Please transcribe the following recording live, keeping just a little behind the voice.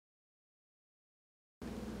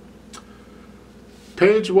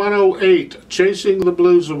Page 108, Chasing the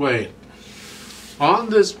Blues Away. On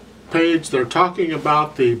this page, they're talking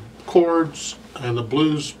about the chords and the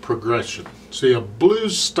blues progression. See, a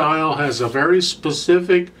blues style has a very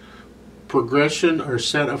specific progression or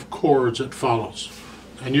set of chords it follows,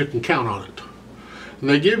 and you can count on it. And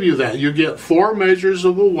they give you that. You get 4 measures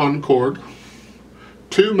of a 1 chord,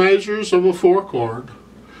 2 measures of a 4 chord,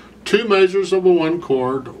 2 measures of a 1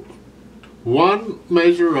 chord, 1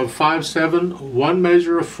 measure of 5/7, 1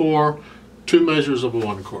 measure of 4, 2 measures of a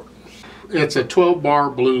 1 chord. It's a 12-bar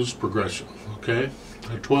blues progression, okay?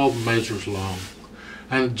 They're 12 measures long.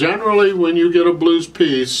 And generally when you get a blues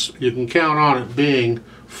piece, you can count on it being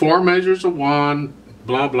 4 measures of 1,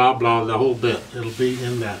 blah, blah, blah, the whole bit. It'll be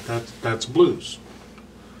in that. That's blues.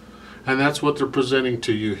 And that's what they're presenting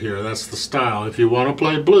to you here. That's the style. If you want to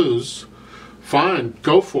play blues, fine,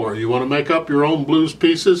 go for it. You want to make up your own blues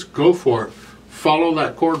pieces, go for it. Follow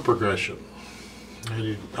that chord progression.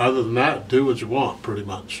 And other than that, do what you want, pretty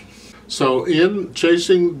much. So in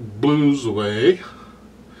Chasing Blues Away,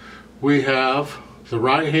 we have the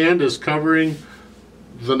right hand is covering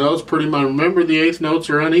the notes pretty much. Remember, the 8th notes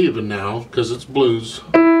are uneven now because it's blues.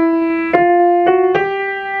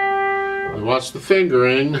 And watch the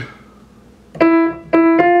fingering.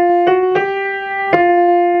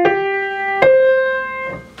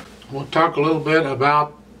 We'll talk a little bit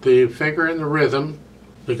about the finger and the rhythm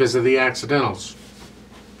because of the accidentals.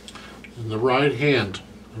 In the right hand,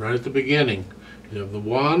 right at the beginning, you have the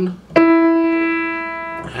 1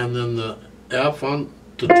 and then the F on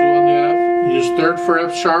the 2 on the F. Use 3rd for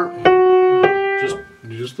F sharp. Just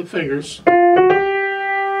use the fingers.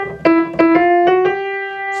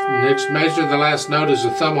 Next measure, the last note is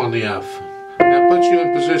the thumb on the F. That puts you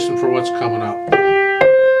in position for what's coming up.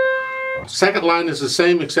 Second line is the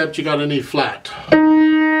same except you got an E flat.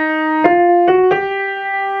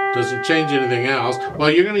 Doesn't change anything else.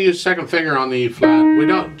 Well, you're going to use second finger on the E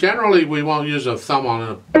flat. Generally we won't use a thumb on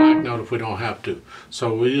a black note if we don't have to.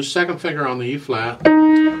 So we use second finger on the E flat.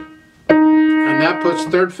 And that puts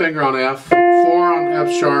 3rd finger on F, 4 on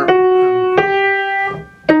F sharp.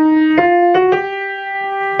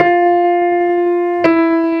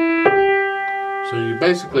 So you're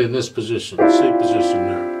basically in this position, C position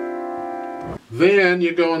there. Then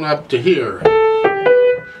you're going up to here.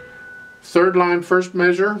 3rd line, 1st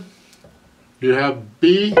measure. You have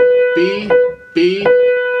B, B, B,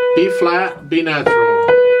 B flat, B natural.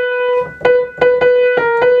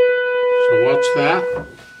 So watch that.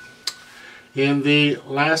 In the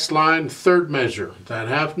last line, 3rd measure, that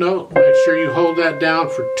half note, make sure you hold that down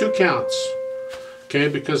for 2 counts. Okay,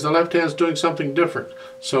 because the left hand's doing something different.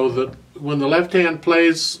 So that when the left hand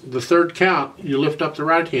plays the 3rd count, you lift up the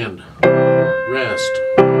right hand. Rest,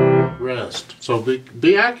 rest. So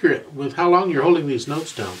be accurate with how long you're holding these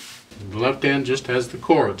notes down. The left hand just has the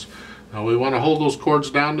chords. Now we want to hold those chords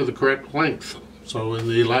down to the correct length. So in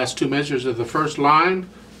the last 2 measures of the first line,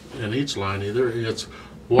 in each line either, it's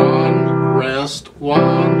 1, rest,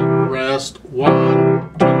 1, rest, 1,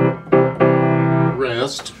 2,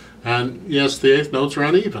 rest. And yes, the 8th notes are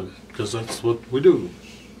uneven because that's what we do.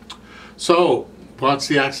 So watch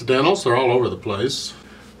the accidentals, they're all over the place.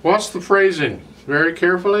 Watch the phrasing very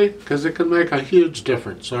carefully because it can make a huge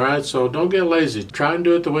difference. Alright, so don't get lazy. Try and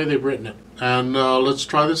do it the way they've written it. And let's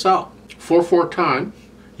try this out. 4/4 time.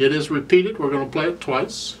 It is repeated. We're going to play it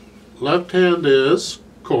twice. Left hand is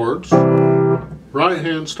chords. Right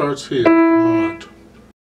hand starts here. Alright.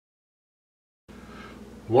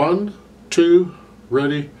 1, 2,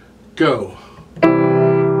 ready, go.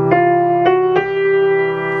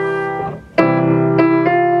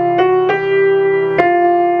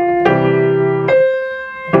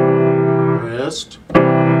 Rest.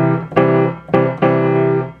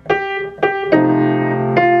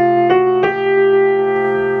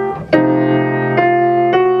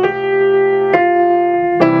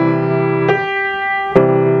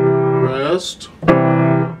 Rest.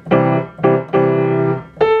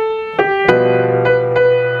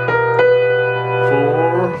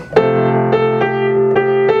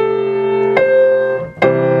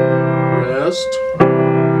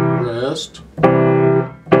 Rest.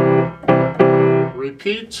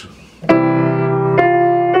 Repeat.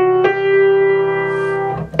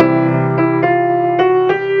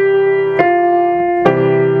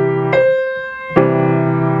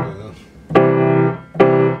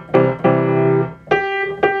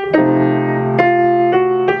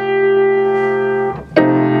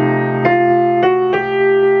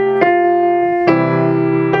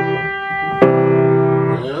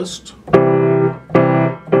 Rest.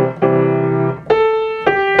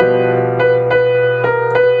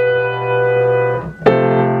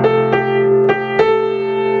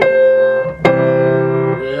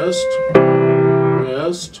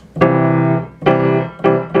 rest, rest,